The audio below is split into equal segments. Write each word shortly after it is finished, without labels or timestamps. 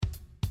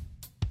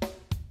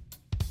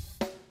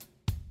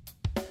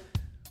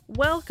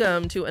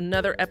Welcome to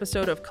another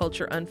episode of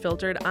Culture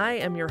Unfiltered. I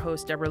am your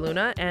host, Deborah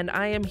Luna, and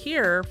I am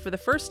here for the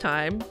first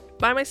time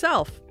by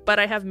myself, but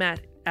I have Matt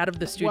out of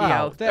the studio.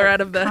 Wow,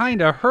 that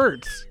kind of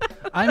hurts.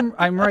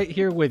 I'm right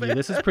here with you.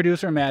 This is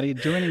producer Maddie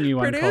joining you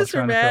on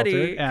Culture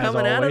Maddie, Unfiltered, as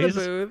coming always. out of the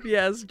booth,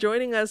 yes,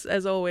 joining us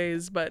as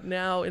always, but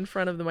now in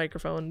front of the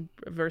microphone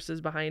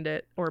versus behind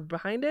it, or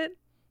behind it.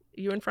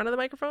 You in front of the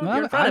microphone? No,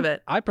 You're in front of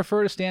it. I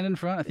prefer to stand in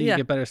front. I think you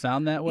get better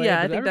sound that way. Yeah,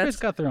 I but think everybody's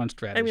that's got their own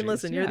strategies. I mean,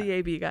 listen, you're the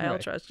AV guy. I'll Right.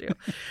 trust you.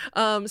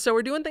 So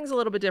we're doing things a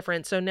little bit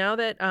different. So now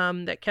that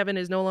that Kevin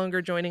is no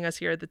longer joining us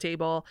here at the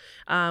table,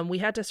 we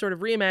had to sort of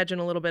reimagine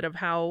a little bit of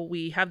how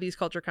we have these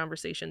culture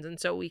conversations. And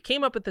so we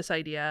came up with this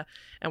idea,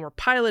 and we're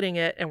piloting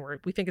it, and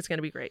we think it's going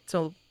to be great.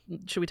 So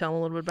should we tell them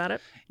a little bit about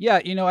it? Yeah,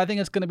 I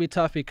think it's going to be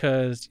tough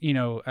because,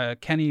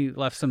 Kenny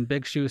left some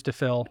big shoes to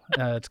fill.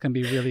 It's going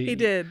to be really He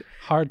did.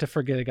 hard to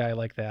forget a guy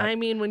like that. I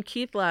mean, when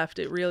Keith left,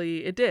 it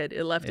did.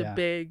 It left a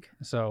big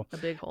hole.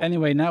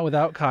 Anyway, not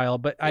without Kyle,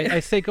 but I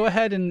say go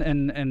ahead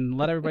and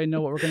let everybody know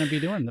what we're going to be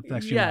doing the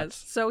next few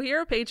months. So here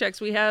at Paychex,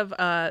 we have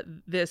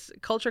this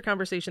culture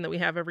conversation that we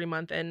have every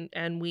month,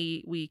 and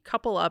we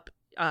couple up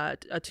a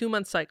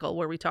 2-month cycle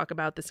where we talk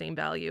about the same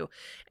value,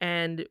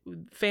 and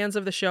fans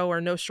of the show are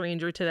no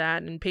stranger to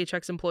that, and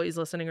Paychex employees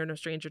listening are no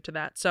stranger to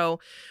that. So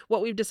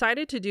what we've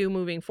decided to do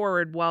moving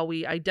forward, while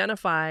we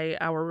identify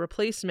our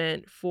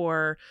replacement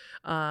for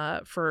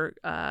I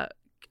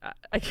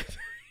can't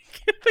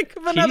think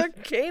of another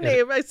K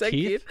name. I said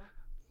Keith.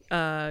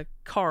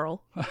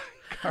 Carl.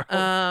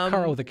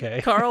 Carl with a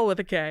K. Carl with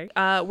a K.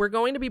 We're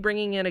going to be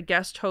bringing in a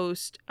guest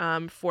host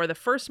for the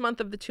first month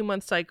of the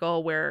 2-month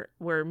cycle, where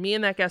me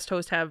and that guest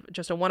host have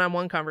just a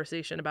one-on-one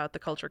conversation about the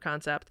culture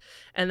concept.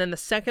 And then the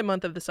second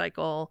month of the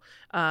cycle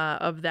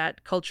of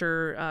that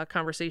culture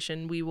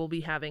conversation, we will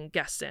be having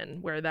guests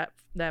in, where that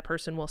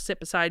person will sit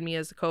beside me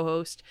as the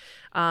co-host.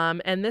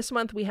 And this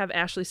month we have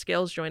Ashley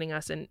Scales joining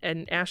us.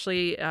 And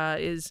Ashley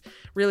is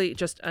really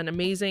just an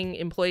amazing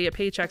employee at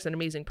Paychex, an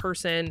amazing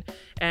person.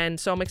 And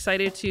so I'm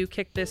excited to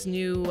kick this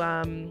new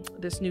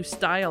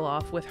style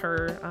off with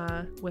her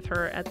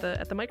at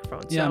the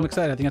microphone. Yeah, I'm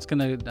excited. I think it's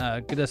going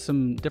to get us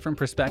some different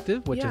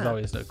perspective, which is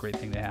always a great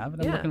thing to have.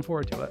 And I'm looking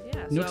forward to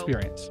it. New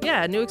experience.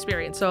 Yeah, new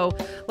experience. So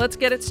let's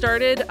get it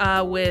started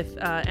with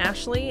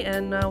Ashley,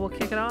 and we'll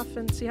kick it off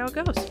and see how it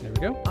goes. There we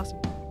go. Awesome.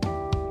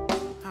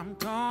 I'm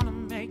gonna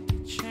make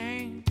a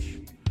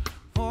change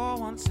for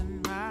once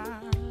in my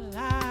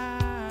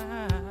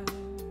life.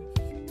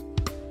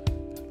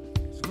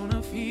 It's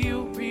gonna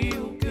feel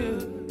real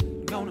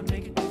good. Gonna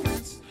make a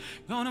difference.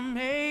 Gonna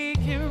make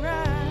it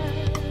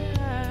right.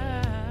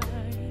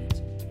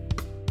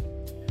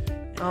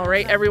 All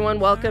right, everyone,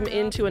 welcome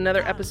into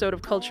another episode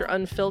of Culture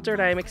Unfiltered.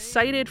 I am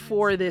excited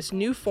for this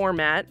new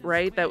format,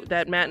 right,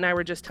 that Matt and I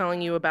were just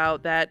telling you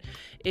about, that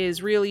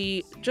is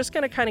really just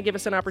going to kind of give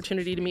us an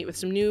opportunity to meet with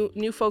some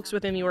new folks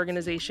within the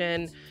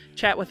organization,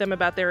 chat with them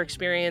about their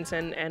experience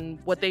and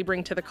what they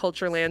bring to the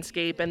culture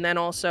landscape, and then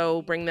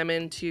also bring them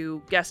in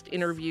to guest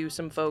interview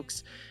some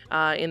folks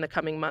in the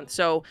coming months.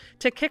 So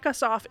to kick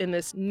us off in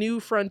this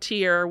new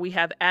frontier, we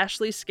have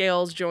Ashley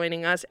Scales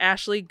joining us.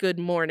 Ashley, good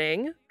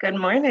morning. Good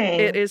morning.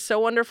 It is so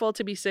wonderful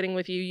to be sitting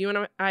with you. You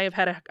and I have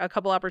had a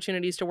couple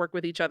opportunities to work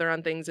with each other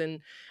on things, and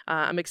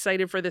I'm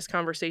excited for this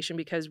conversation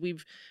because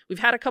we've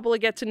had a couple of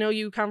get to know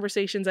you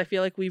conversations. I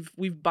feel like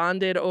we've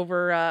bonded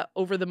over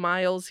the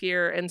miles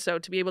here, and so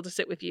to be able to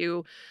sit with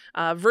you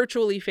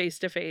virtually face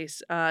to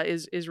face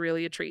is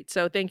really a treat.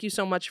 So thank you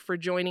so much for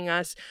joining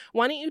us.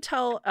 Why don't you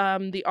tell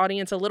the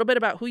audience a little bit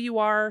about who you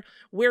are,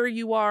 where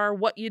you are,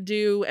 what you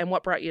do, and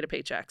what brought you to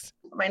Paychex?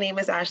 My name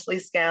is Ashley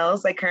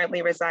Scales. I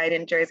currently reside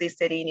in Jersey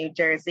City, New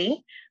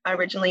Jersey.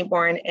 Originally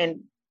born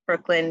in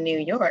Brooklyn, New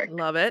York.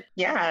 Love it.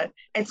 Yeah,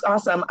 it's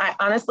awesome. I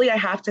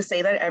have to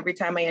say that every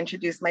time I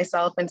introduce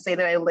myself and say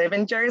that I live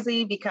in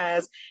Jersey,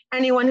 because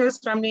anyone who's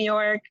from New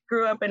York,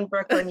 grew up in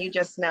Brooklyn, you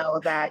just know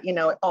that,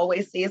 it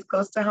always stays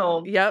close to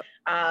home. Yep.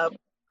 A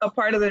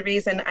part of the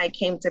reason I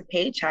came to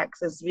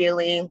Paychex is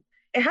really,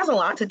 it has a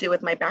lot to do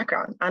with my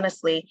background,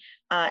 honestly.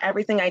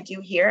 Everything I do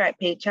here at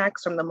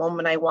Paychex, from the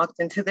moment I walked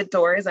into the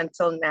doors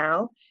until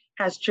now,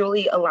 has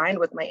truly aligned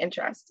with my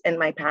interests and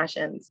my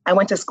passions. I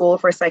went to school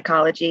for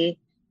psychology.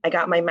 I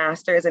got my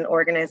master's in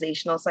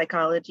organizational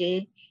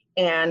psychology,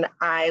 and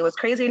I was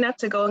crazy enough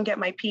to go and get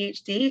my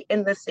PhD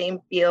in the same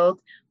field,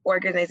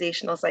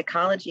 organizational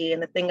psychology.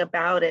 And the thing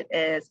about it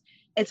is,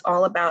 it's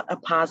all about a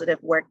positive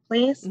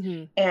workplace.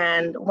 Mm-hmm.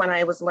 And when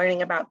I was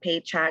learning about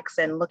Paychex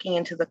and looking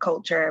into the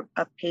culture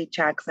of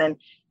Paychex and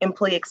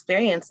employee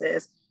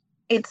experiences,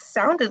 it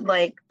sounded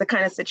like the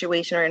kind of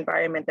situation or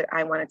environment that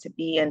I wanted to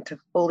be in, to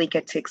fully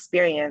get to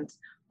experience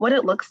what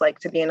it looks like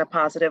to be in a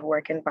positive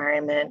work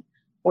environment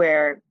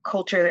where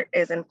culture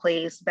is in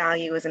place,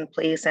 value is in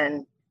place,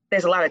 and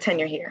there's a lot of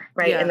tenure here,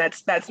 right? Yeah. And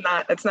that's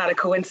not a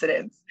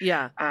coincidence.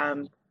 Yeah. Yeah.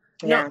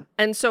 No.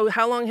 And so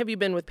how long have you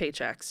been with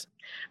Paychex?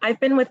 I've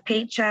been with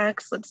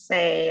Paychex, let's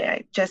say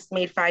I just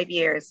made 5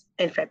 years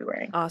in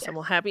February. Awesome. Yes.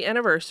 Well, happy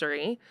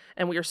anniversary.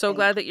 And we are so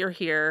glad that you're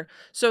here.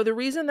 So the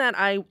reason that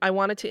I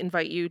wanted to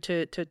invite you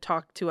to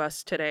talk to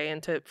us today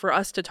and for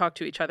us to talk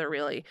to each other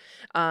really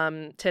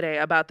today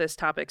about this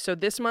topic. So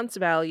this month's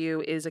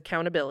value is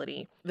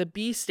accountability. The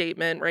B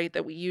statement, right,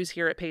 that we use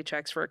here at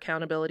Paychex for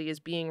accountability is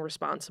being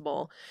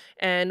responsible.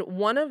 And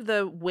one of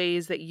the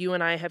ways that you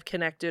and I have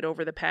connected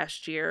over the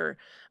past year,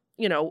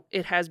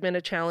 it has been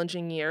a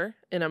challenging year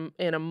in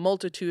a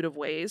multitude of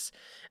ways.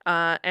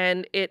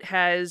 And it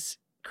has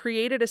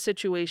created a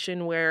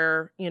situation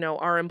where,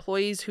 our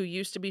employees who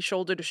used to be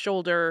shoulder to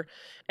shoulder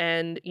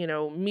and,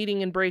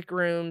 meeting in break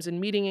rooms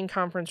and meeting in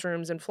conference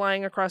rooms and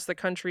flying across the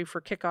country for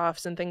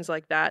kickoffs and things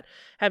like that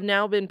have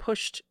now been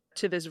pushed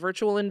to this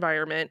virtual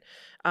environment,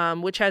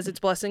 which has its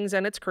blessings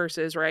and its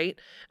curses, right?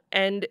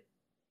 And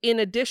in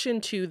addition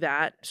to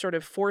that sort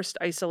of forced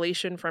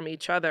isolation from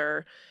each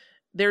other,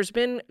 there's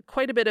been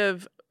quite a bit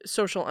of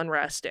social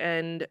unrest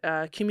and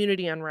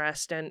community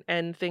unrest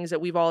and things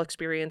that we've all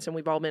experienced and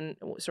we've all been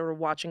sort of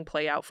watching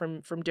play out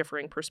from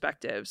differing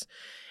perspectives.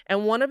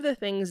 And one of the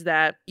things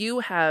that you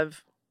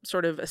have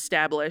sort of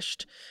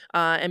established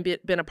and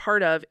been a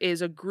part of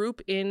is a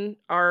group in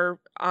our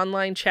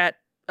online chat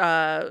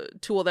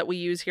tool that we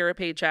use here at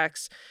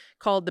Paychex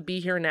called the Be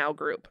Here Now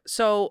group.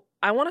 So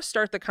I want to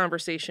start the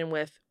conversation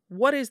with,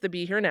 what is the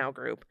Be Here Now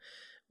group?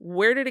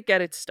 Where did it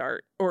get its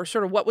start, or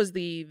sort of what was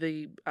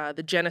the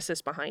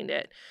genesis behind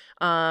it?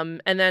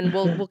 And then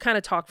we'll kind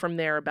of talk from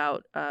there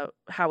about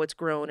how it's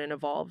grown and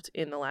evolved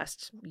in the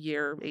last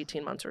year,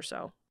 18 months or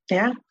so.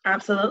 Yeah,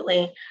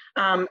 absolutely.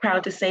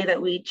 Proud to say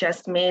that we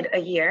just made a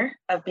year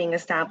of being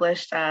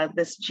established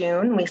this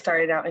June. We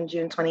started out in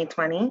June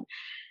 2020.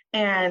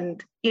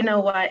 And you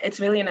know what? It's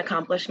really an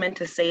accomplishment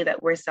to say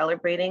that we're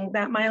celebrating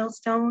that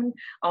milestone,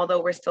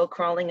 although we're still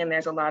crawling and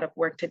there's a lot of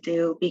work to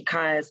do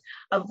because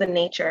of the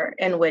nature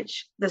in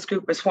which this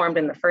group was formed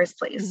in the first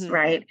place,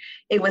 right?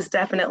 It was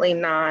definitely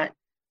not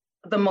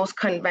the most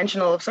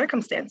conventional of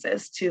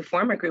circumstances to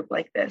form a group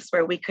like this,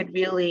 where we could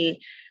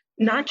really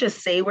not just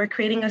say we're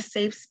creating a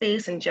safe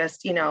space and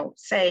just,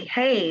 say,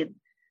 hey,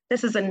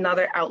 this is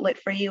another outlet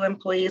for you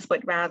employees,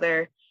 but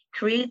rather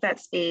create that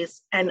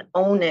space and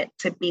own it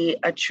to be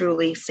a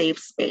truly safe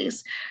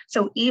space.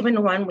 So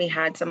even when we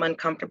had some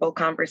uncomfortable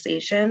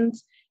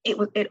conversations,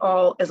 it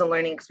all is a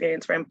learning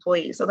experience for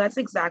employees. So that's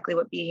exactly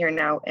what Be Here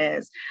Now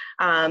is.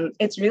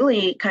 It's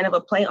really kind of a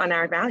play on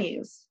our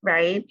values,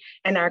 right?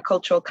 And our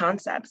cultural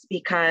concepts,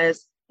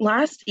 because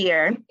last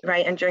year,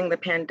 right, and during the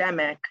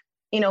pandemic,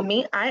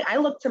 I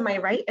look to my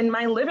right and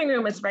my living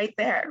room is right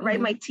there, right?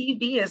 My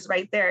TV is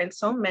right there. And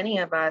so many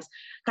of us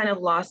kind of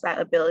lost that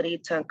ability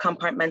to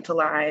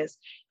compartmentalize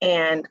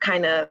and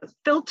kind of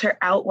filter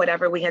out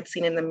whatever we had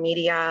seen in the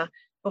media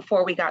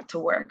before we got to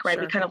work, right?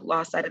 Sure. We kind of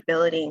lost that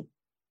ability.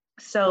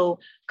 So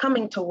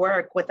coming to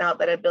work without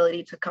that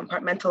ability to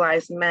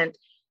compartmentalize meant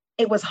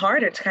it was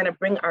harder to kind of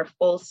bring our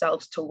full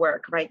selves to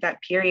work, right?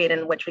 That period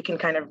in which we can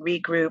kind of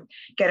regroup,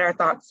 get our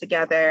thoughts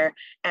together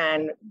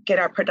and get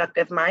our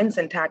productive minds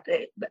intact.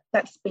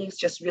 That space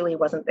just really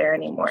wasn't there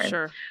anymore.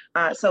 Sure.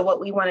 So what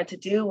we wanted to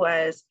do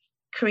was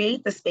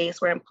create the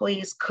space where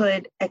employees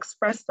could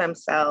express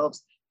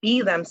themselves,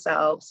 be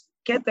themselves,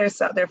 get their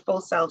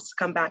full selves to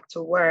come back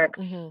to work.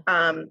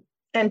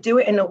 And do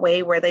it in a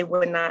way where they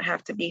would not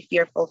have to be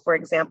fearful, for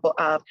example,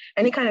 of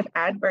any kind of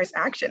adverse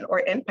action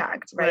or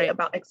impact, right?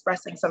 About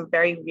expressing some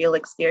very real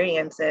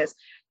experiences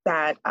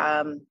that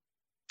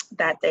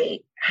that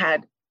they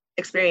had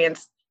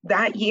experienced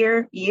that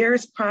year,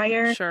 years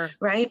prior, sure.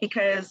 Right?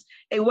 Because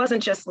it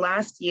wasn't just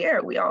last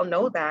year. We all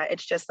know that.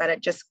 It's just that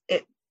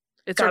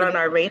it got on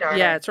our radar.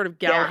 Yeah, it sort of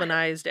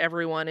galvanized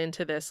everyone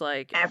into this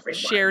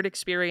shared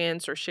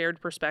experience or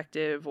shared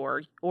perspective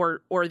or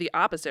the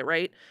opposite,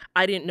 right?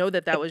 I didn't know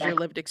that was your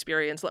lived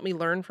experience. Let me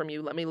learn from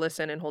you. Let me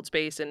listen and hold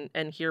space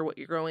and hear what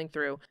you're going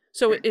through.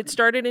 So it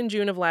started in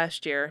June of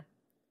last year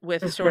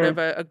with sort of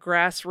a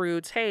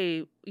grassroots,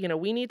 hey,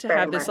 we need to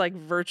have this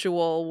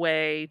virtual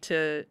way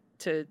to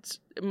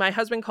my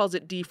husband calls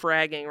it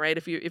defragging, right?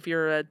 If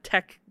you're a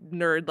tech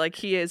nerd like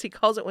he is, he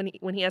calls it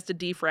when he has to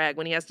defrag,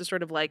 when he has to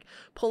sort of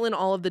pull in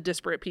all of the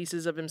disparate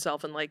pieces of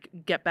himself and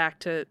get back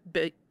to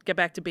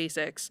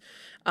basics.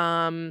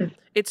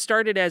 It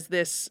started as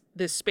this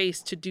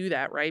space to do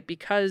that, right?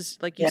 Because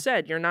like you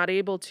said, you're not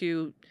able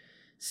to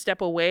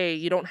step away.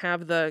 You don't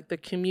have the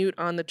commute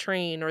on the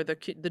train or the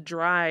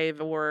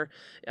drive or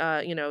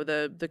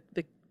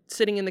the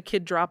sitting in the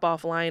kid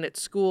drop-off line at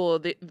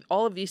school,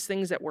 all of these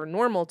things that were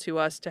normal to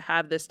us, to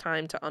have this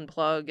time to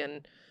unplug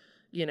and,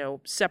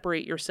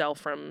 separate yourself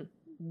from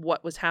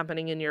what was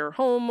happening in your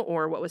home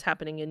or what was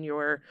happening in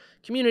your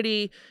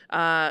community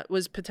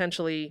was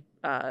potentially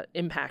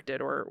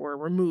impacted or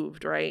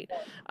removed, right?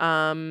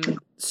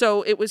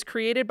 So it was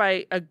created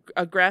by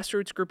a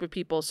grassroots group of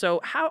people.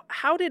 So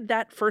how did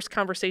that first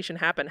conversation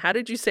happen? How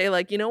did you say,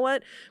 you know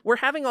what? We're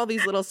having all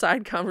these little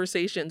side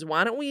conversations.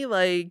 Why don't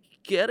we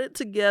get it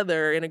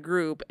together in a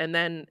group? And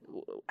then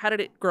how did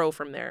it grow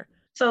from there?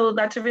 So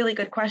that's a really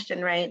good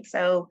question, right?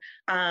 So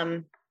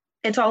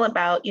it's all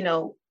about,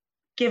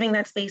 giving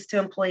that space to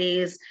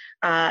employees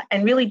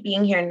and really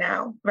being here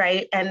now,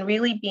 right? And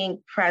really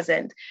being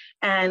present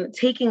and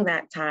taking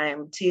that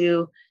time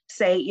to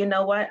say, you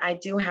know what, I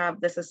do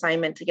have this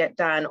assignment to get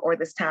done, or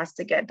this task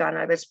to get done,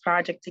 or this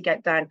project to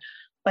get done,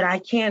 but I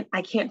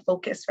can't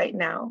focus right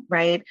now,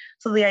 right?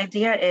 So the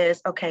idea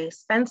is, okay,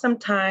 spend some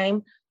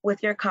time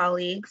with your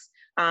colleagues.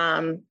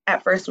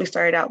 At first, we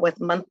started out with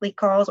monthly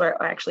calls,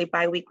 or actually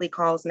bi-weekly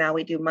calls. Now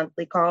we do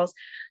monthly calls,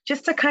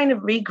 just to kind of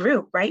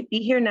regroup, right? Be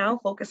here now,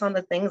 focus on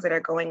the things that are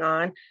going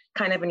on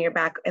kind of in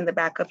the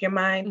back of your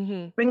mind,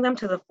 mm-hmm. bring them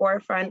to the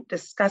forefront,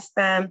 discuss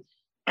them,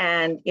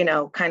 and,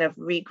 kind of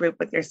regroup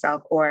with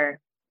yourself, or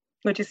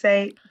would you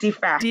say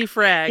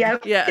defrag?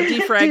 Yep. Yeah,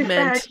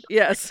 defragment.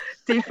 Yes.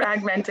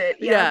 Defragment it.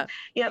 Yeah.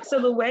 Yeah. So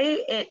the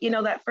way it,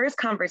 that first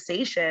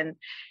conversation,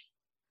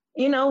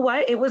 you know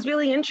what, it was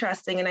really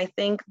interesting. And I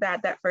think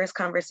that first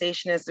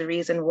conversation is the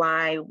reason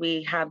why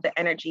we have the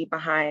energy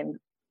behind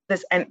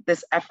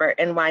this effort,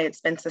 and why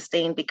it's been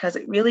sustained, because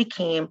it really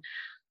came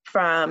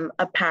from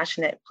a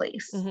passionate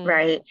place, mm-hmm.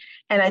 right?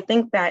 And I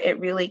think that it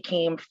really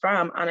came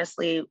from,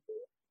 honestly,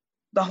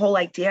 the whole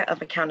idea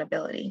of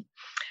accountability.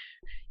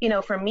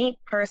 For me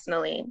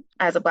personally,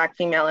 as a Black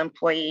female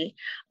employee,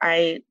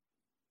 I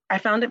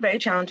found it very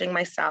challenging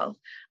myself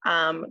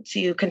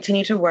to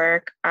continue to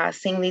work,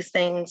 seeing these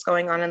things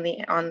going on in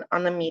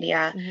the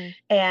media. Mm-hmm.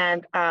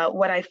 And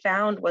what I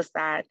found was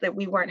that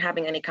we weren't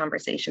having any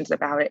conversations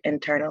about it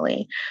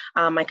internally.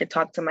 I could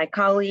talk to my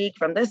colleague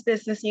from this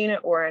business unit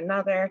or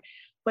another,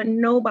 but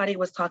nobody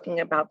was talking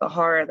about the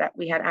horror that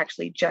we had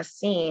actually just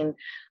seen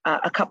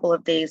a couple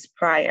of days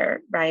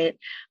prior, right?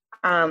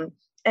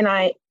 And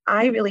I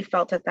really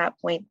felt at that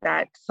point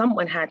that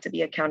someone had to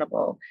be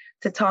accountable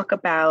to talk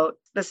about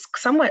this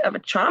somewhat of a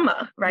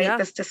trauma, right? Yeah.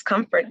 This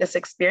discomfort, this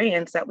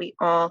experience that we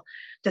all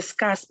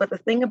discuss. But the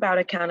thing about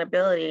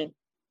accountability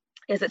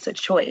is it's a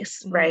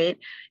choice, mm-hmm. right?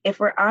 If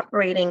we're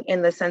operating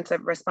in the sense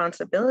of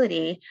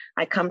responsibility,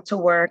 I come to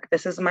work,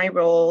 this is my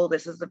role,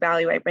 this is the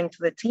value I bring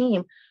to the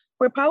team,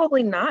 we're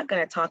probably not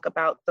going to talk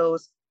about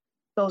those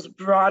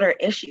broader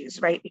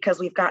issues, right? Because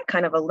we've got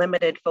kind of a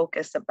limited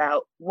focus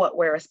about what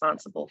we're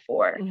responsible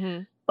for.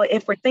 Mm-hmm. But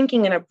if we're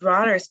thinking in a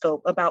broader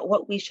scope about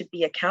what we should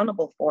be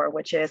accountable for,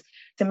 which is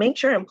to make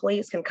sure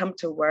employees can come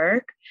to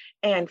work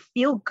and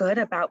feel good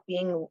about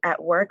being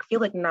at work,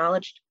 feel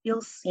acknowledged,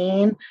 feel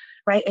seen,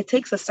 right? It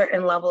takes a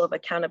certain level of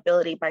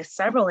accountability by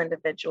several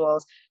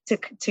individuals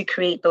to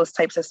create those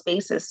types of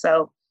spaces.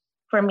 So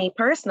for me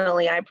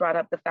personally, I brought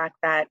up the fact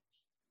that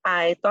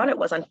I thought it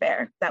was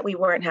unfair that we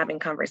weren't having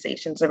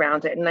conversations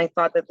around it. And I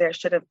thought that there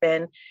should have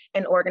been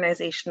an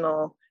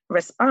organizational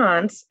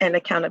response and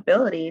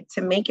accountability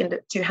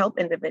to help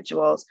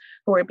individuals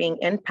who are being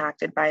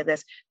impacted by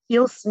this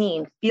feel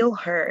seen, feel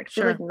heard,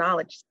 Sure. feel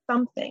acknowledged,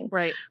 something.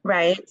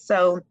 Right.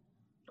 So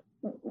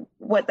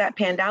what that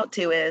panned out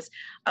to is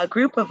a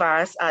group of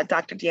us,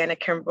 Dr. Deanna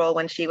Kimbrell,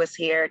 when she was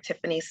here,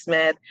 Tiffany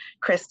Smith,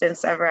 Kristen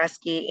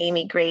Severeski,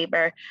 Amy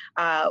Graber,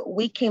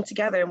 we came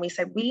together and we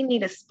said, we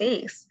need a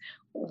space.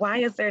 Why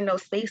is there no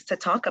space to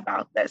talk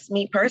about this?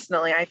 Me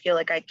personally, I feel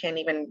like I can't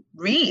even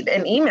read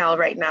an email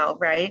right now,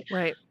 right?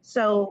 Right.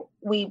 So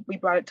we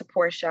brought it to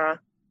Portia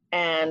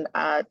and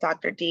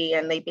Dr. D,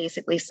 and they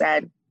basically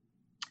said,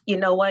 you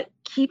know what,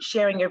 keep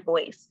sharing your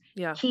voice.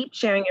 Yeah. Keep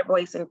sharing your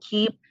voice and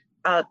keep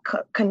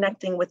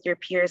connecting with your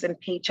peers and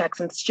Paychex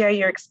and share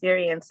your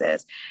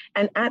experiences.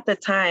 And at the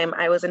time,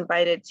 I was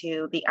invited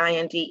to the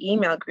IND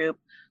email group,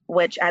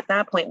 which at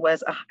that point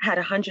had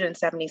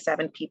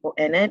 177 people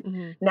in it.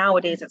 Mm-hmm.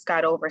 Nowadays, it's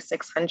got over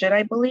 600,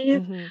 I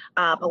believe. Mm-hmm.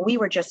 But we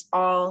were just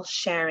all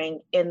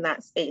sharing in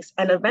that space.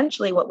 And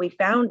eventually what we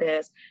found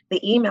is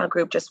the email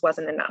group just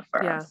wasn't enough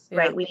for us,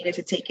 right? We needed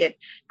to take it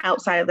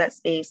outside of that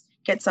space,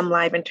 get some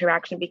live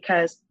interaction,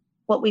 because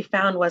what we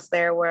found was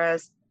there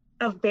was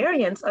a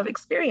variance of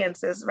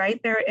experiences, right?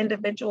 There are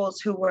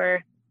individuals who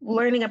were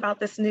learning about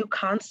this new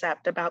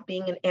concept about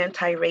being an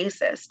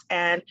anti-racist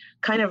and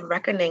kind of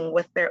reckoning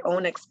with their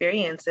own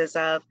experiences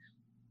of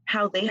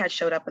how they had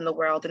showed up in the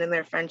world and in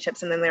their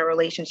friendships and in their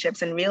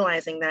relationships, and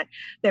realizing that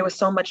there was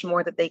so much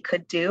more that they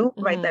could do,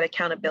 mm-hmm. right? That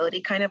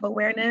accountability kind of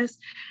awareness.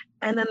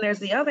 And then there's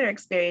the other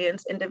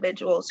experience,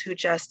 individuals who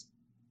just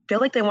feel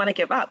like they want to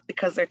give up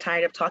because they're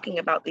tired of talking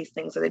about these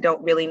things, so they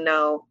don't really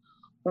know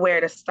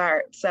where to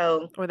start.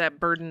 So, or that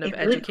burden of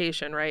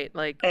education, right?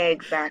 Like,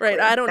 exactly.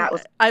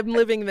 Right. I'm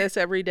living this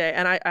every day.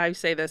 And I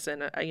say this,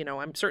 and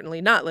I'm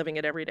certainly not living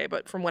it every day,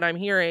 but from what I'm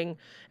hearing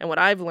and what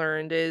I've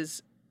learned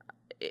is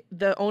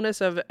the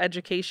onus of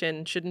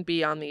education shouldn't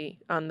be on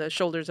the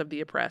shoulders of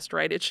the oppressed,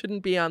 right? It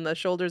shouldn't be on the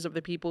shoulders of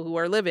the people who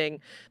are living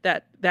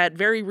that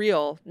very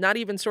real, not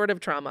even sort of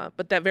trauma,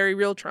 but that very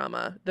real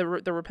trauma, the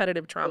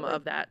repetitive trauma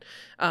of that,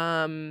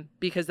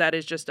 because that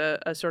is just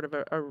a sort of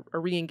a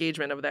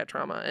re-engagement of that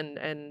trauma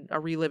and a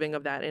reliving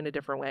of that in a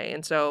different way.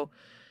 And so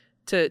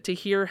to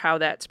hear how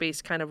that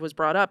space kind of was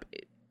brought up,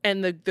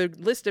 And the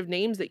list of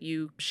names that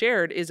you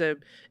shared is a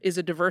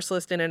diverse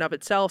list in and of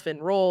itself, in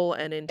role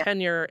and in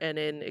tenure and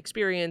in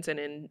experience and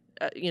in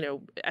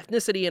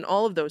ethnicity and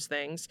all of those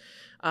things.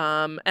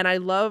 And I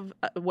love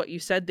what you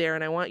said there,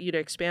 and I want you to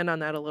expand on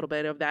that a little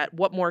bit. Of that,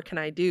 what more can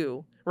I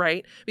do,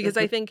 right? Because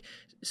I think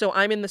so.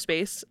 I'm in the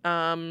space,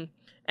 and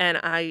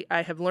I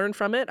have learned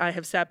from it. I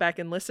have sat back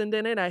and listened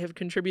in it. I have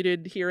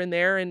contributed here and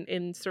there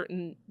in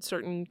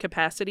certain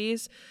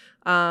capacities.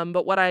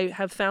 But what I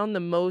have found the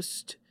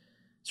most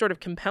sort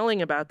of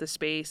compelling about the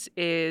space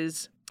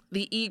is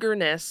the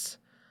eagerness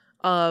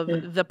of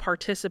the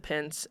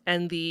participants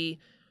and the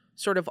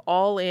sort of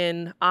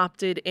all-in,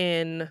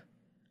 opted-in,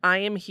 I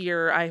am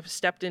here, I've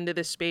stepped into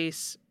this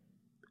space,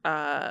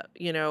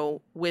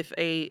 with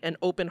an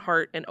open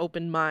heart and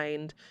open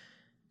mind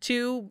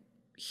to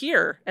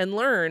hear and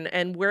learn,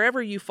 and wherever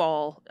you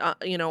fall,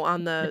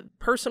 on the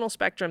personal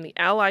spectrum, the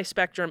ally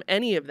spectrum,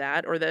 any of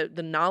that, or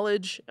the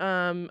knowledge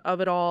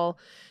of it all.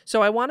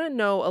 So I want to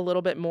know a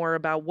little bit more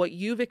about what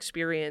you've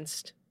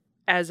experienced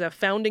as a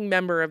founding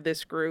member of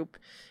this group,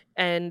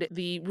 and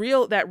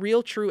that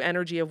real true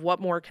energy of what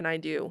more can I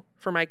do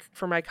for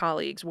my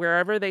colleagues,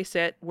 wherever they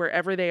sit,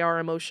 wherever they are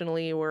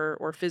emotionally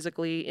or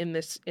physically in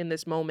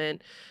this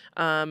moment.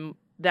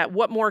 That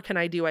what more can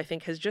I do, I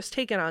think, has just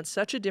taken on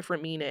such a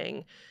different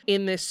meaning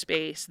in this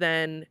space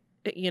than,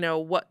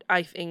 what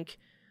I think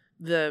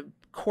the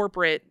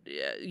corporate,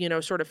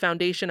 sort of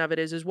foundation of it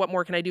is what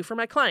more can I do for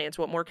my clients?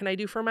 What more can I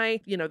do for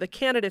my, the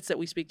candidates that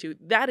we speak to?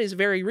 That is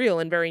very real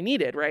and very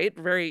needed, right?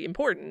 Very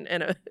important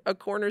and a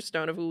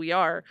cornerstone of who we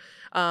are.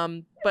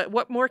 But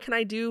what more can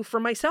I do for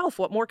myself?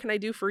 What more can I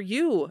do for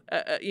you,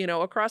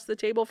 across the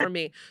table from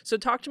me? So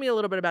talk to me a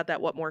little bit about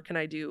that what more can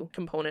I do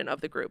component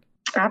of the group.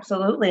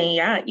 Absolutely.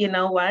 Yeah. You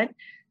know what?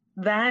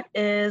 That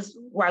is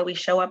why we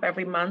show up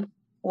every month,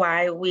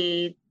 why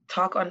we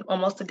talk on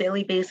almost a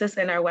daily basis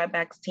in our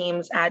WebEx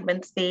team's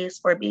admin space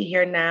for Be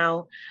Here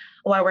Now,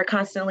 why we're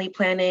constantly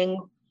planning,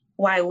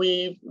 why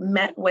we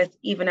met with,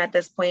 even at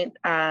this point,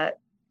 Karen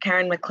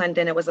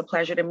McClendon. It was a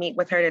pleasure to meet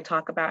with her to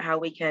talk about how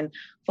we can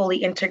fully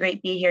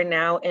integrate Be Here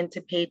Now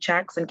into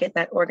Paychex and get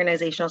that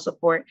organizational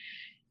support.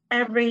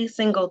 Every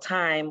single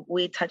time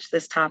we touch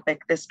this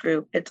topic, this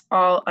group, it's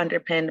all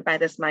underpinned by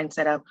this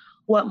mindset of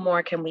what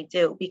more can we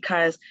do?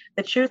 Because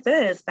the truth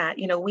is that,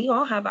 we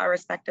all have our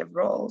respective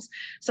roles.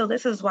 So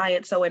this is why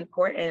it's so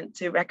important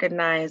to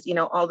recognize,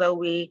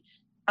 although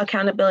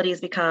accountability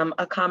has become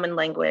a common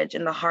language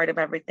in the heart of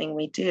everything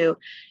we do,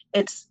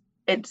 it's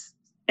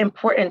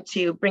important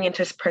to bring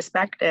into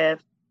perspective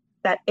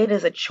that it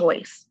is a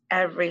choice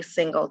every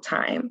single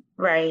time,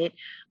 right?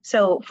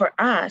 So for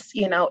us,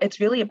 it's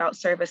really about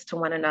service to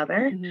one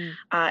another.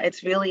 Mm-hmm.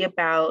 It's really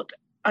about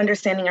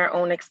understanding our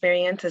own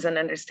experiences and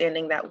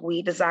understanding that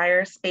we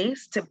desire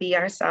space to be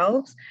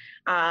ourselves,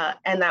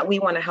 and that we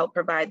want to help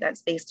provide that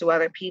space to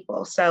other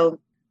people. So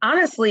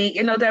honestly,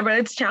 Deborah,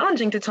 it's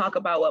challenging to talk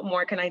about what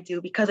more can I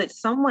do because it's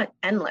somewhat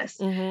endless.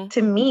 Mm-hmm.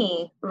 To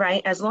me,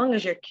 right? As long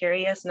as you're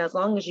curious and as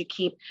long as you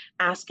keep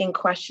asking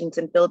questions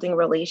and building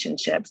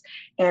relationships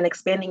and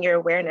expanding your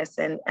awareness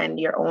and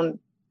your own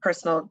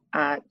personal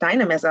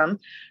dynamism,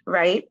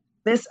 right?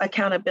 This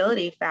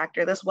accountability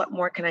factor, this what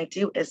more can I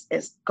do is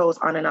goes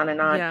on and on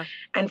and on. Yeah.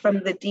 And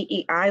from the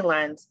DEI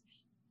lens,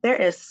 there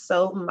is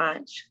so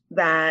much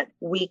that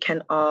we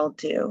can all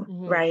do,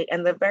 mm-hmm. right?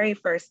 And the very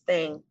first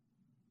thing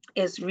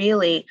is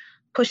really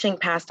pushing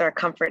past our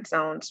comfort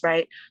zones,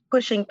 right?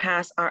 Pushing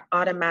past our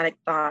automatic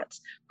thoughts,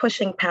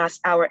 pushing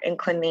past our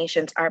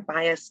inclinations, our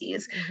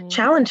biases, mm-hmm.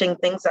 challenging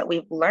things that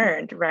we've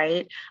learned,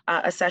 right?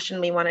 A session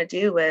we want to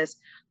do is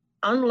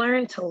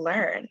unlearn to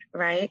learn,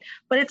 right?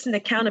 But it's an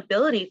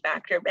accountability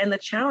factor. And the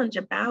challenge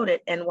about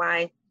it and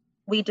why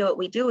we do what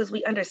we do is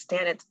we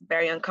understand it's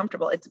very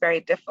uncomfortable. It's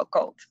very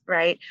difficult,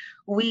 right?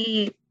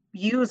 We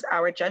use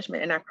our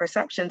judgment and our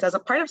perceptions as a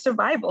part of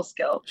survival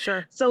skill.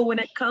 Sure. So when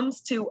it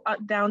comes to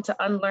down to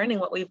unlearning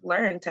what we've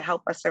learned to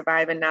help us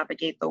survive and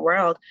navigate the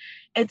world,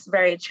 it's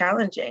very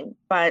challenging.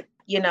 But,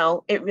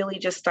 it really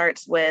just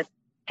starts with,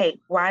 hey,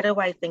 why do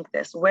I think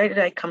this? Where did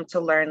I come to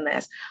learn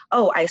this?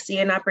 Oh, I see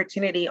an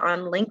opportunity on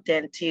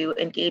LinkedIn to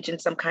engage in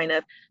some kind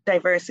of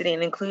diversity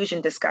and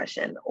inclusion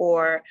discussion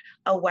or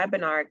a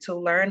webinar to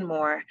learn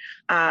more.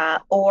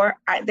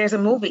 There's a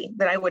movie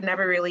that I would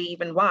never really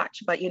even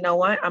watch, but you know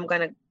what? I'm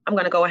going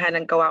to go ahead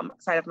and go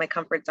outside of my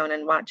comfort zone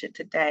and watch it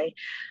today.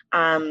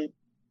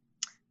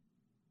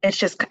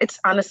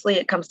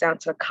 It comes down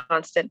to a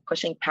constant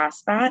pushing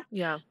past that.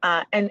 Yeah.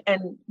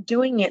 And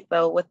doing it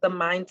though, with the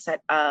mindset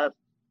of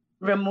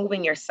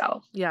removing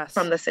yourself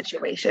from the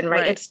situation,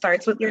 right? It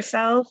starts with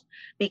yourself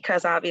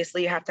because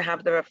obviously you have to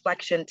have the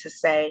reflection to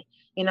say,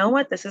 you know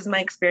what, this is my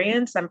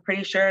experience. I'm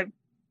pretty sure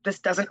this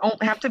doesn't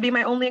have to be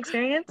my only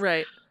experience.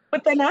 Right.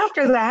 But then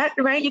after that,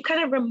 right, you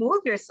kind of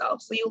remove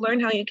yourself. So you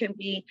learn how you can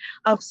be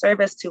of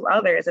service to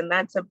others. And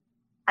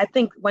I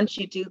think once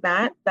you do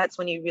that, that's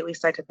when you really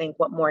start to think,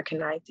 what more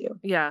can I do?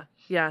 Yeah.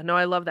 Yeah. No,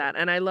 I love that.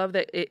 And I love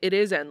that it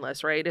is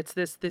endless, right? It's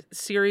this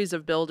series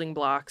of building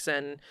blocks,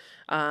 and,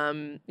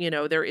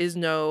 there is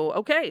no,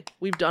 okay,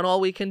 we've done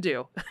all we can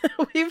do.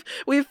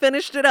 we've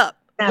finished it up.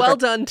 Never. Well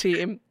done,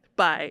 team.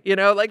 Bye.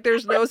 Like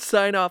there's no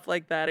sign off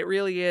like that. It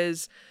really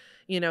is,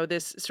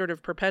 this sort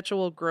of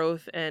perpetual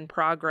growth and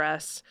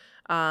progress.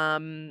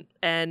 And,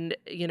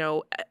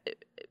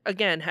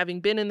 again,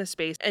 having been in the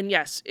space, and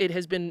yes, it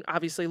has been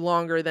obviously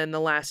longer than the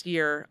last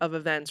year of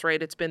events,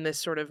 right? It's been this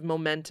sort of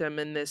momentum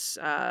and this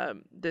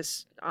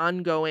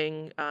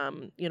ongoing,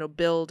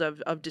 build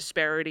of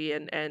disparity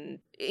and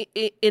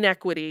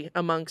inequity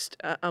amongst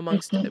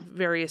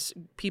various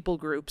people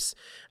groups.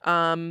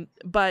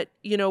 But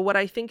what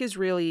I think is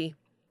really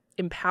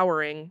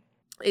empowering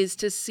is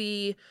to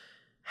see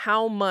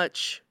how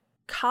much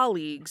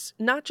colleagues,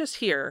 not just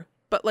here,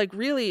 but like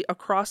really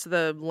across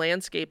the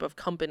landscape of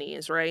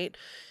companies, right,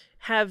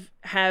 have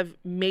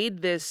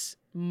made this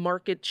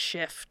market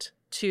shift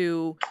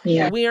to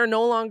we are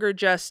no longer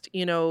just,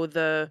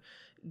 the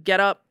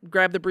get up,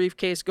 grab the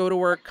briefcase, go to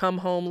work, come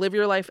home, live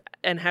your life,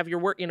 and have your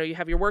work, you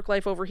have your work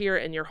life over here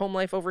and your home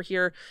life over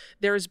here.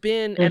 There's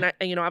been, and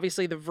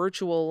obviously the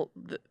virtual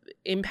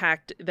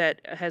impact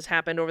that has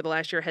happened over the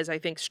last year has, I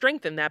think,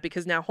 strengthened that,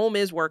 because now home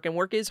is work and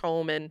work is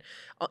home, and,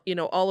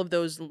 all of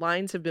those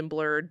lines have been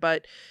blurred.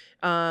 But,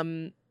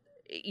 I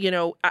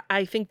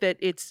think that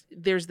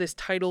there's this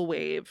tidal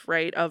wave,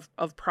 right, of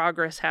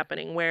progress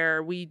happening,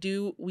 where we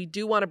do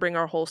want to bring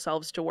our whole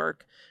selves to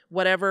work,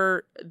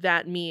 whatever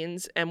that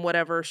means, and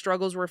whatever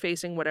struggles we're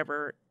facing,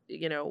 whatever,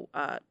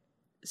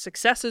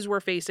 successes we're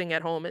facing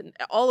at home, and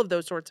all of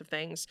those sorts of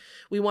things.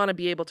 We want to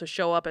be able to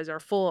show up as our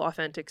full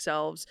authentic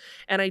selves.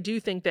 And I do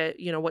think that,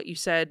 what you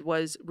said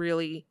was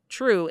really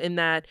true, in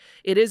that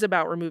it is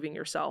about removing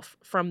yourself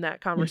from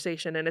that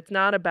conversation. And it's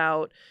not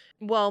about,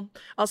 well,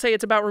 I'll say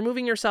it's about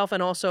removing yourself,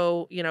 and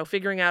also,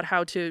 figuring out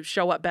how to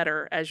show up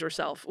better as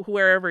yourself,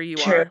 wherever you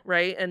are,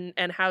 right?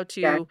 And how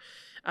to,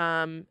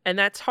 and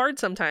that's hard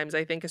sometimes,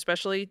 I think,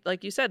 especially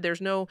like you said,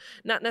 there's not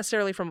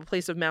necessarily from a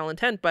place of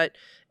malintent, but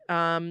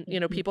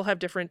people have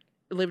different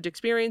lived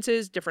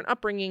experiences, different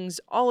upbringings,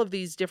 all of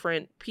these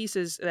different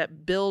pieces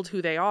that build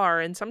who they are.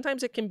 And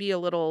sometimes it can be a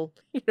little,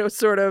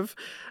 sort of,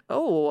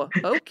 well,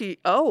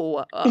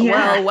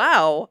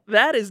 wow,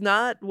 that is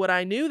not what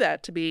I knew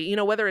that to be,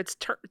 whether it's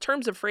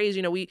terms of phrase.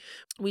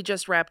 We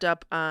just wrapped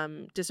up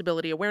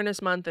Disability Awareness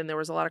Month, and there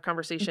was a lot of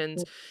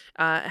conversations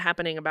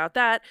happening about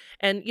that.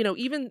 And,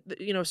 even,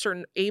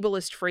 certain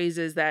ableist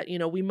phrases that,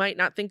 we might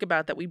not think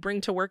about, that we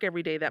bring to work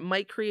every day, that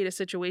might create a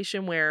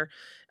situation where,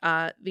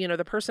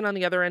 the person on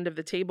the other end of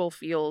the table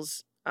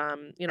feels,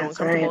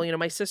 uncomfortable. Right.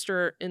 My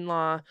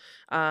sister-in-law,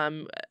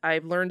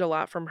 I've learned a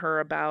lot from her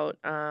about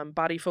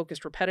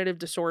body-focused repetitive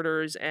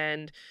disorders,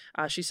 and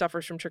she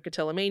suffers from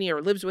trichotillomania,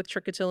 or lives with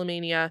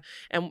trichotillomania.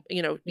 And,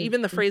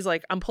 even the phrase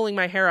like, I'm pulling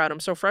my hair out, I'm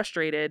so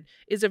frustrated,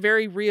 is a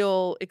very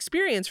real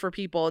experience for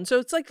people. And so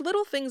it's like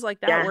little things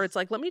like that, where it's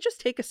like, let me just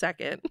take a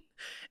second.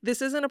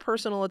 This isn't a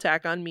personal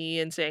attack on me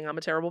and saying I'm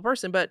a terrible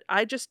person, but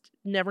I just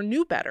never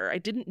knew better. I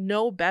didn't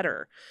know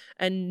better.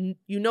 And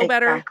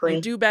better,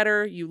 you do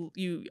better, you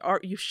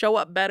show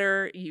up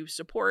better, you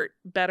support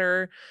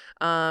better.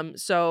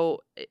 So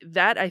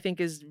that, I think,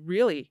 is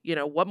really,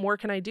 what more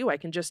can I do? I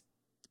can just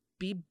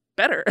be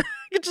better. I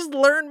can just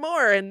learn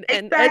more and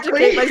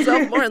educate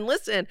myself more and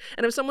listen.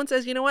 And if someone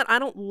says, what, I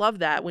don't love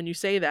that when you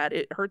say that,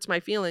 it hurts my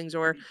feelings,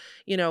 or,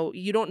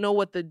 you don't know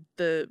what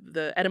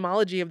the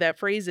etymology of that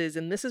phrase is,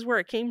 and this is where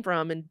it came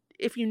from. And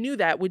if you knew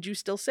that, would you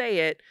still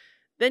say it?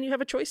 Then you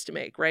have a choice to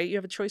make, right? You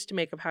have a choice to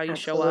make of how you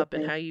show up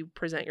and how you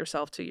present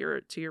yourself to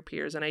your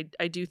peers. And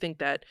I do think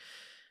that,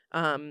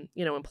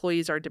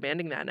 employees are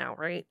demanding that now,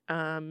 right?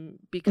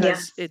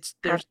 Because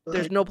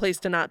there's no place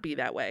to not be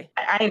that way.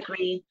 I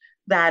agree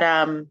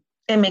that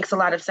it makes a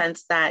lot of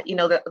sense that,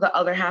 the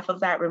other half of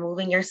that,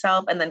 removing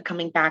yourself and then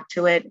coming back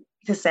to it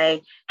to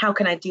say, how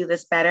can I do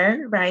this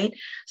better, right?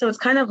 So it's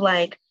kind of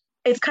like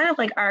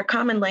our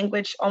common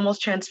language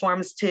almost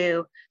transforms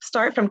to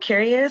start from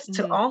curious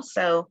to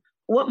also,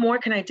 what more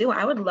can I do?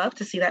 I would love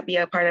to see that be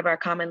a part of our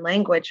common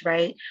language,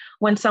 right?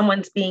 When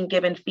someone's being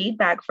given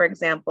feedback, for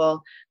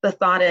example, the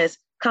thought is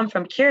come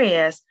from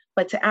curious,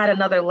 but to add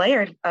another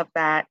layer of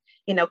that,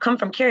 come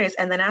from curious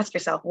and then ask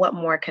yourself, what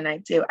more can I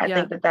do? I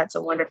think that that's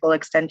a wonderful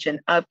extension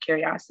of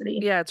curiosity.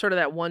 Yeah, it's sort of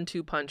that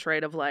 1-2 punch,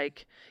 right? Of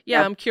like,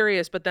 I'm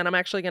curious, but then I'm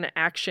actually going to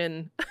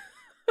action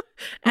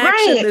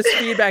this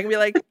feedback and be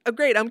like, oh,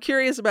 great, I'm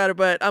curious about it,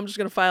 but I'm just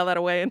going to file that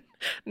away and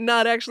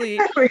not actually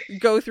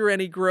go through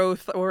any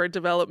growth or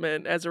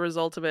development as a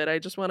result of it. I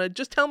just want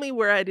to tell me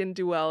where I didn't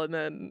do well, and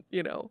then,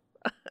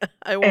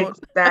 I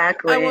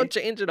won't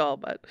change it all.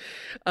 But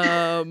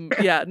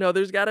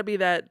there's got to be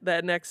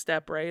that next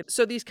step, right?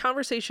 So these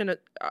conversations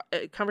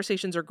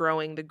are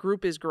growing. The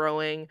group is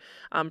growing.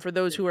 For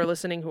those who are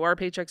listening, who are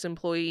Paychex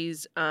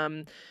employees,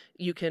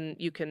 you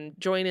can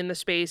join in the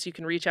space. You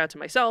can reach out to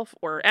myself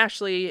or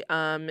Ashley,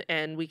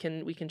 and we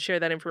can share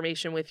that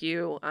information with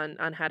you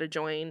on how to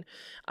join.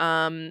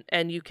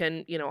 And you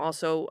can,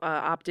 also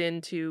opt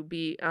in to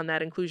be on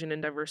that inclusion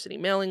and diversity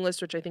mailing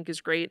list, which I think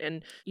is great.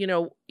 And,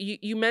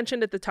 you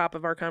mentioned at the top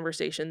of our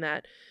conversation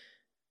that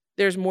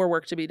there's more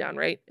work to be done,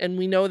 right? And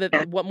we know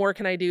that what more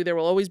can I do? There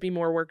will always be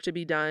more work to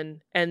be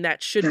done, and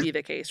that should be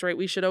the case, right?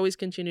 We should always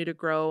continue to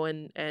grow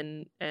and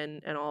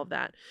all of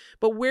that.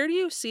 But where do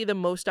you see the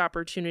most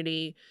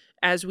opportunity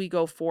as we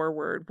go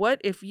forward?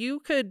 What if you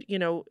could,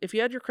 if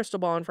you had your crystal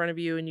ball in front of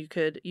you and you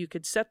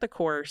could set the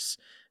course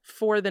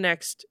for the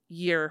next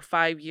year,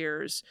 5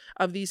 years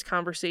of these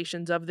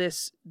conversations of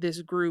this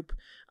group,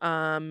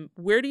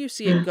 where do you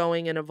see it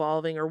going and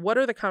evolving, or what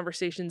are the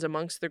conversations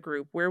amongst the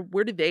group? Where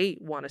do they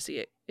want to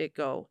see it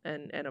go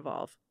and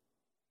evolve?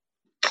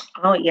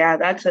 Oh yeah,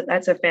 that's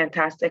a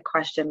fantastic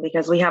question,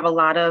 because we have a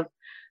lot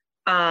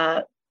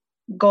of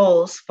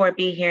goals for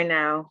Be Here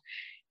Now.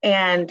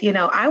 And,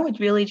 I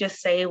would really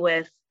just say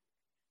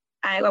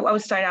I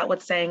would start out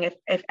with saying,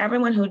 if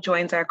everyone who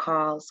joins our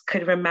calls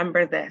could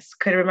remember this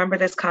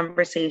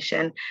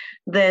conversation,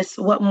 this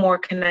what more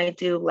can I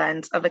do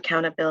lens of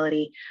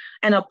accountability,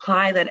 and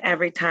apply that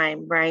every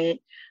time,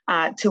 right,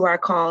 to our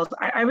calls.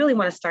 I really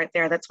want to start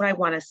there. That's what I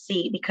want to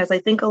see, because I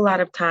think a lot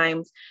of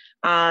times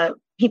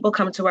people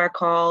come to our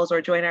calls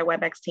or join our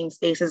WebEx team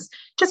spaces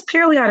just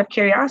purely out of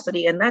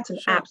curiosity. And that's an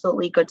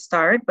absolutely good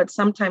start, but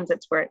sometimes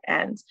it's where it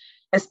ends,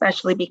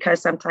 especially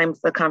because sometimes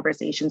the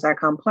conversations are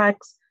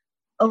complex,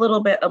 a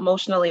little bit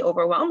emotionally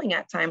overwhelming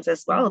at times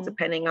as well,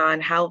 depending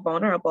on how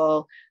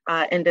vulnerable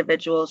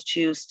individuals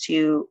choose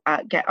to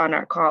get on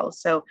our calls.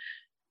 So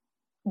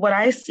what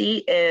I see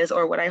is,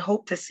 or what I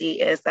hope to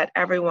see is, that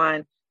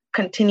everyone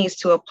continues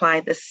to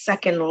apply the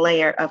second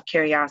layer of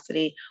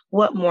curiosity.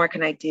 What more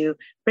can I do?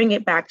 Bring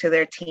it back to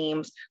their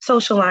teams,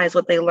 socialize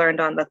what they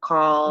learned on the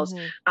calls,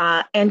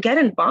 and get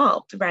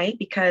involved, right?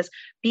 Because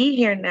Be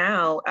Here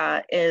Now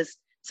is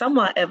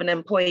somewhat of an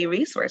employee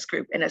resource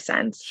group in a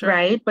sense,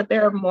 right? But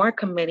there are more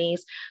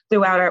committees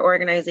throughout our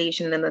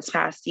organization in this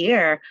past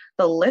year.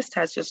 The list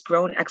has just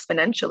grown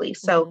exponentially.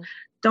 So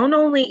not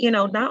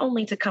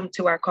only to come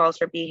to our calls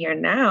for Be Here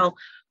Now,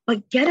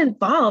 but get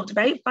involved,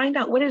 right? Find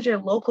out, what is your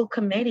local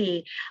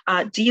committee?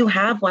 Do you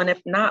have one?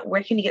 If not,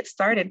 where can you get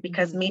started?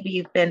 Because maybe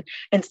you've been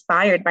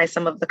inspired by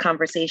some of the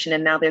conversation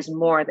and now there's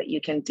more that you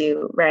can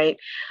do, right?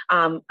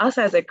 Us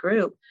as a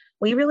group,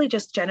 we really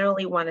just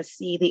generally want to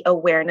see the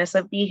awareness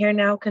of Be Here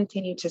Now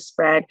continue to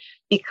spread,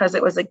 because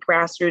it was a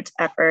grassroots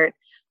effort.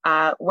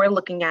 We're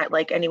looking at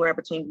like anywhere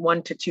between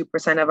 1% to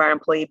 2% of our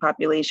employee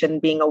population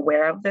being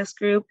aware of this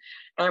group.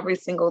 Every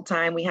single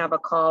time we have a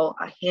call,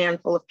 a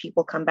handful of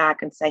people come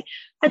back and say,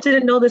 I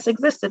didn't know this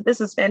existed.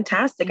 This is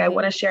fantastic. I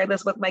want to share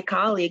this with my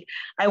colleague.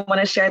 I want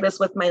to share this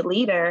with my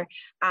leader.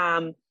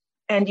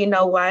 And you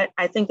know what?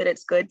 I think that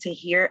it's good to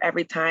hear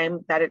every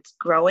time that it's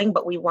growing,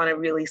 but we want to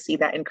really see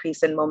that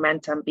increase in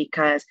momentum,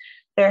 because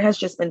there has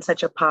just been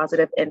such a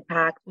positive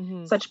impact,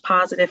 such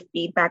positive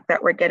feedback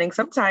that we're getting.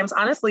 Sometimes,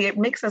 honestly, it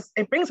brings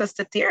us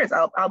to tears.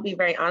 I'll be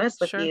very honest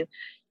with you.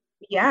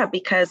 Yeah,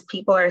 because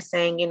people are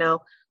saying,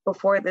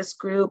 before this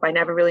group, I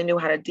never really knew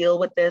how to deal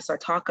with this or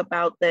talk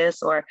about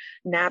this or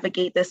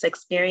navigate this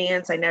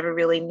experience. I never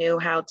really knew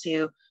how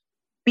to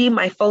be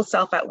my full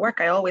self at work.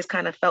 I always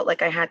kind of felt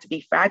like I had to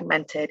be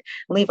fragmented,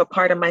 leave a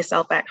part of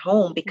myself at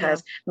home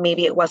because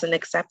maybe it wasn't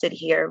accepted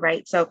here,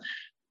 right? So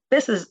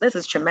this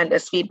is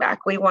tremendous feedback.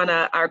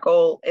 Our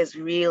goal is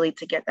really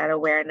to get that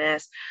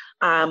awareness.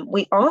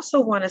 We also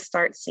want to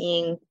start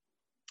seeing,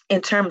 in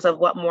terms of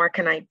what more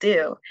can I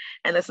do?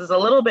 And this is a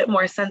little bit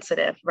more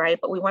sensitive, right?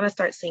 But we want to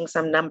start seeing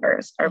some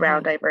numbers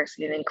around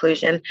diversity and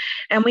inclusion.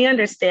 And we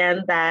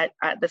understand that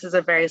this is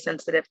a very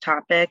sensitive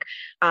topic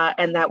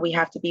and that we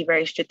have to be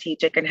very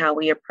strategic in how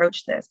we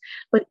approach this.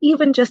 But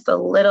even just a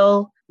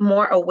little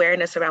more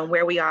awareness around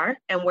where we are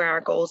and where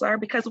our goals are,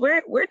 because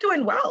we're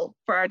doing well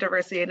for our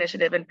diversity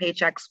initiative and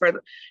Paychex,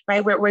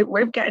 right?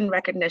 We're getting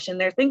recognition.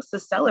 There are things to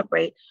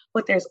celebrate,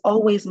 but there's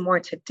always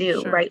more to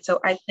do, right? So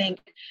I think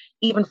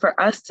even for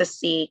us to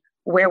see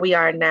where we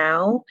are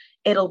now,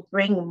 it'll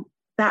bring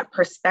that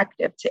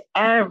perspective to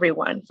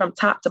everyone from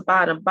top to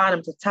bottom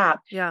to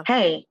top.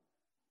 Hey,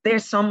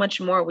 there's so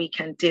much more we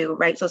can do,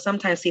 right? So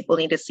sometimes people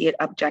need to see it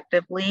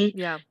objectively,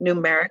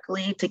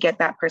 numerically, to get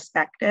that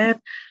perspective.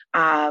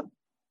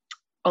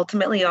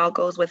 Ultimately, it all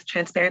goes with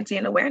transparency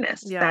and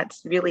awareness.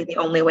 That's really the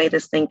only way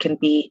this thing can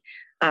be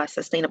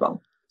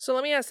sustainable. So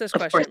let me ask this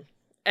question.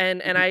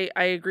 And I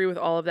agree with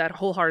all of that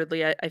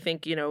wholeheartedly. I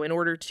think, in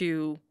order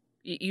to,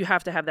 you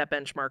have to have that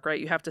benchmark, right?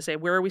 You have to say,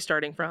 where are we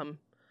starting from?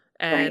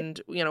 And,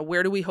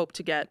 where do we hope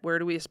to get? Where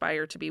do we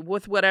aspire to be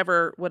with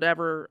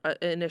whatever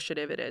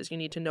initiative it is? You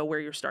need to know where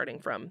you're starting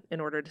from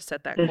in order to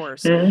set that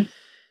course.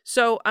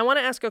 So I want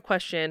to ask a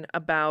question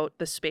about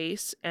the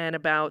space and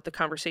about the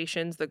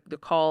conversations, the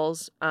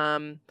calls,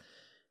 from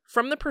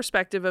the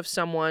perspective of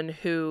someone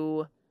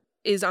who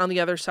is on the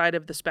other side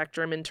of the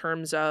spectrum in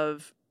terms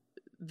of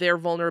their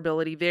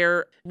vulnerability,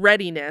 their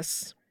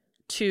readiness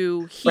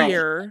to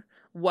hear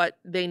what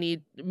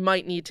they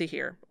might need to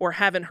hear or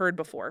haven't heard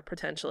before,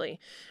 potentially.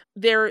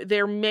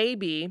 There may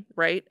be,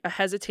 right, a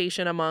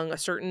hesitation among a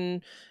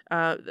certain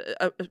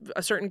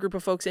group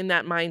of folks in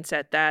that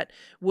mindset that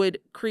would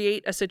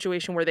create a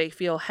situation where they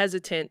feel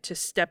hesitant to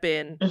step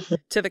in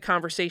to the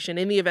conversation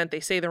in the event they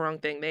say the wrong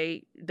thing,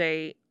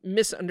 they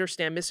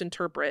misunderstand,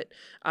 misinterpret,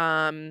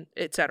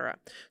 etc.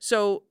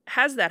 So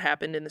has that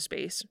happened in the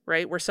space,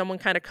 right, where someone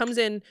kind of comes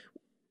in,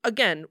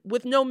 again,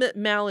 with no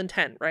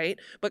malintent, right,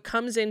 but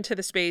comes into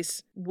the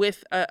space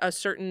with a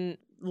certain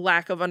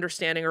lack of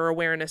understanding or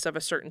awareness of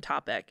a certain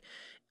topic,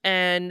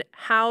 and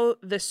how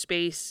the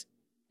space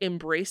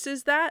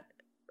embraces that,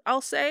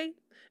 I'll say,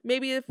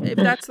 maybe if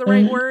that's the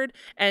right word,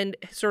 and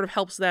sort of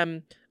helps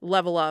them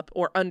level up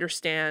or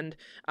understand,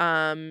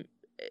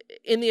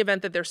 in the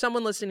event that there's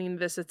someone listening to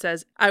this that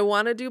says, I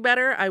want to do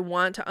better, I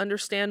want to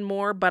understand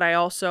more, but I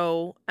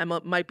also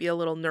might be a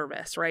little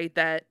nervous, right?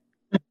 That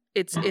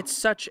it's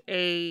such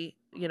a,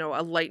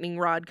 a lightning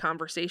rod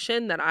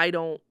conversation that I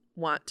don't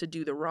want to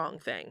do the wrong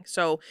thing.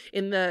 So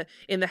in the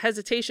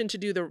hesitation to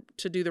do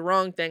the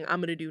wrong thing, I'm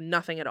going to do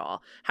nothing at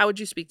all. How would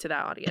you speak to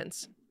that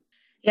audience?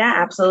 Yeah,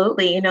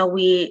 absolutely.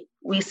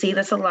 We see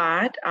this a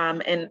lot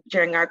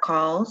during our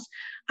calls,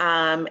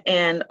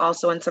 and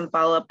also in some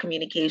follow-up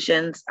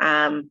communications.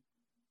 And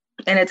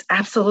it's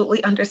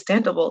absolutely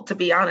understandable, to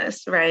be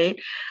honest, right?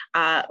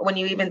 When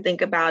you even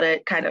think about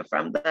it kind of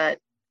from the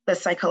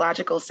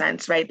psychological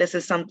sense, right? This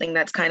is something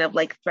that's kind of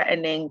like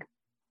threatening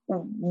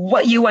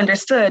what you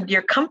understood,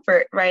 your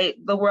comfort, right?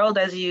 The world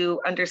as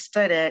you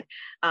understood it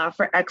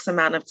for X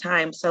amount of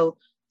time. So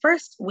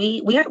first,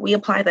 we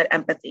apply that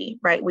empathy,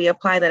 right? We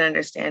apply that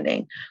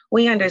understanding.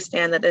 We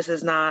understand that this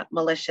is not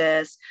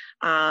malicious,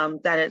 that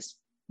it's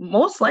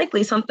most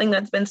likely something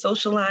that's been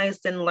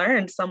socialized and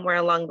learned somewhere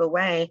along the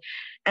way.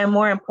 And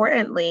more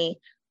importantly,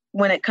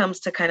 when it comes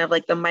to kind of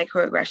like the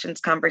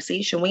microaggressions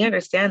conversation, we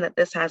understand that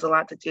this has a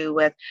lot to do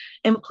with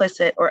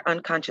implicit or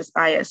unconscious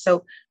bias.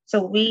 So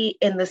we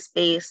in the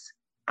space,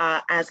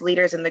 as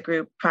leaders in the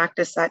group,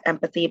 practice that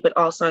empathy, but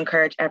also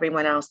encourage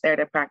everyone else there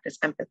to practice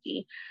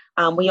empathy.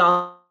 We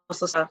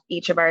also start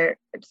each of our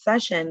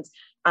sessions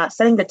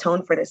setting the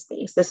tone for this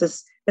space. This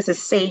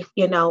is safe.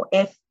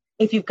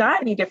 If you've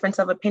got any difference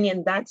of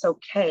opinion, that's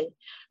okay,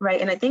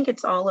 right? And I think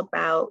it's all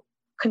about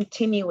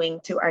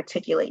continuing to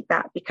articulate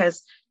that,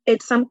 because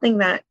it's something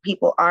that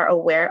people are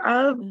aware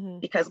of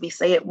because we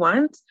say it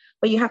once,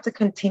 but you have to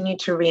continue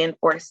to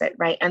reinforce it,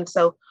 right? And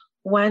so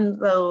when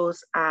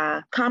those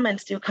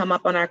comments do come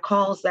up on our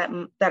calls that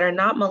are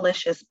not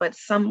malicious, but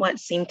somewhat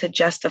seem to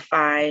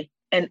justify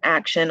an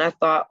action, a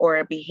thought, or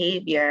a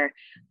behavior,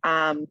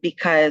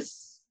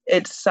 because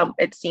it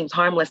seems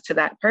harmless to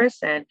that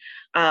person,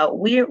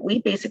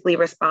 we basically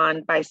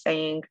respond by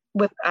saying,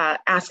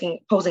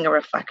 posing a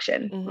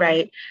reflection,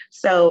 right?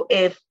 So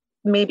if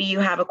maybe you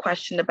have a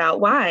question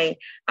about why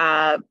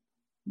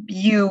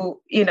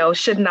you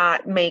should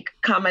not make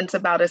comments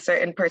about a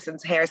certain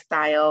person's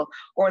hairstyle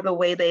or the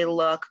way they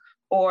look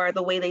or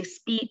the way they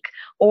speak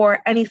or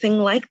anything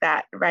like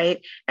that, right?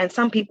 And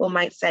some people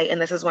might say,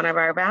 and this is one of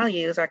our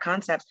values, our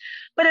concepts,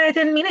 but I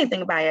didn't mean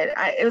anything by it.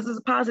 It was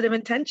a positive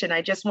intention.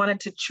 I just wanted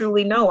to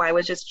truly know. I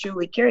was just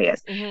truly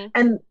curious.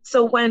 And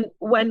so when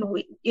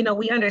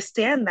we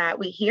understand that,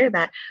 we hear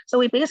that. So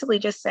we basically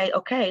just say,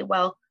 okay,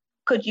 well,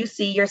 could you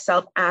see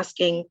yourself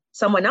asking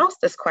someone else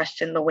this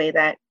question the way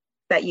that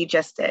you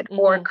just did?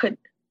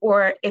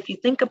 Or if you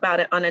think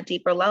about it on a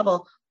deeper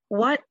level,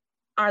 what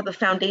are the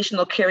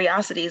foundational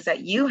curiosities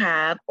that you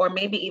have, or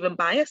maybe even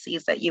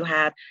biases that you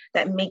have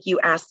that make you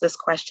ask this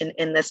question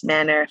in this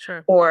manner,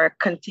 or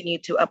continue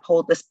to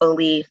uphold this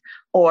belief,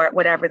 or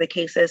whatever the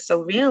case is?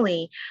 So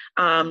really,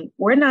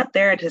 we're not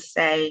there to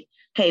say,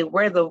 hey,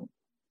 we're the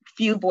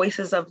few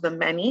voices of the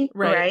many,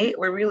 right?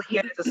 We're really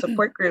here as a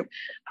support group,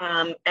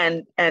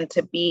 and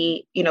to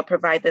be,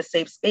 provide this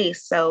safe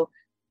space. So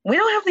we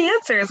don't have the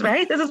answers,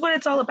 right? This is what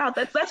it's all about.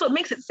 That's what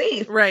makes it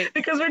safe, right?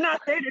 Because we're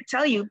not there to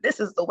tell you this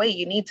is the way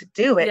you need to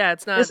do it. Yeah,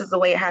 it's not. This is the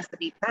way it has to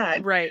be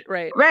done. Right.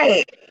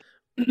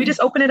 We just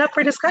open it up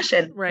for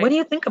discussion. Right. What do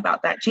you think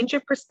about that? Change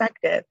your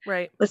perspective.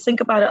 Right. Let's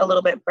think about it a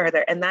little bit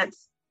further, and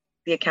that's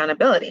the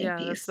accountability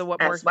piece. So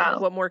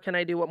what more can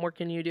I do? What more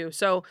can you do?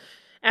 So,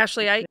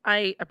 Ashley,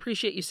 I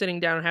appreciate you sitting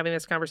down and having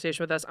this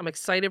conversation with us. I'm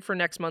excited for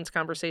next month's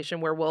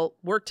conversation, where we'll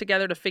work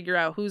together to figure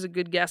out who's a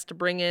good guest to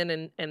bring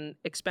in and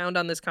expound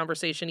on this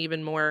conversation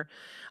even more.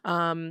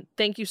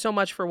 Thank you so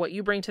much for what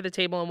you bring to the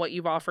table and what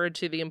you've offered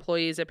to the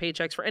employees at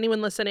Paychex. For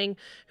anyone listening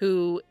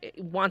who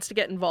wants to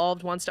get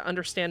involved, wants to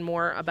understand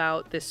more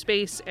about this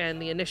space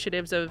and the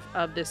initiatives of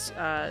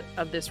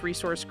this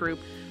resource group,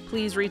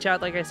 please reach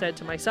out, like I said,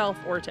 to myself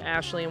or to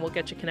Ashley, and we'll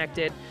get you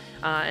connected.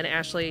 And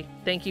Ashley,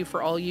 thank you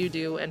for all you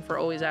do and for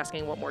always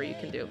asking what more you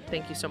can do.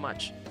 Thank you so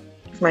much.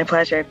 It's my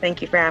pleasure.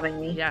 Thank you for having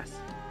me. Yes.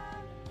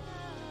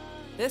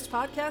 This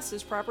podcast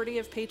is property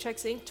of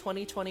Paychex Inc.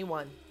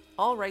 2021.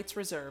 All rights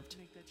reserved.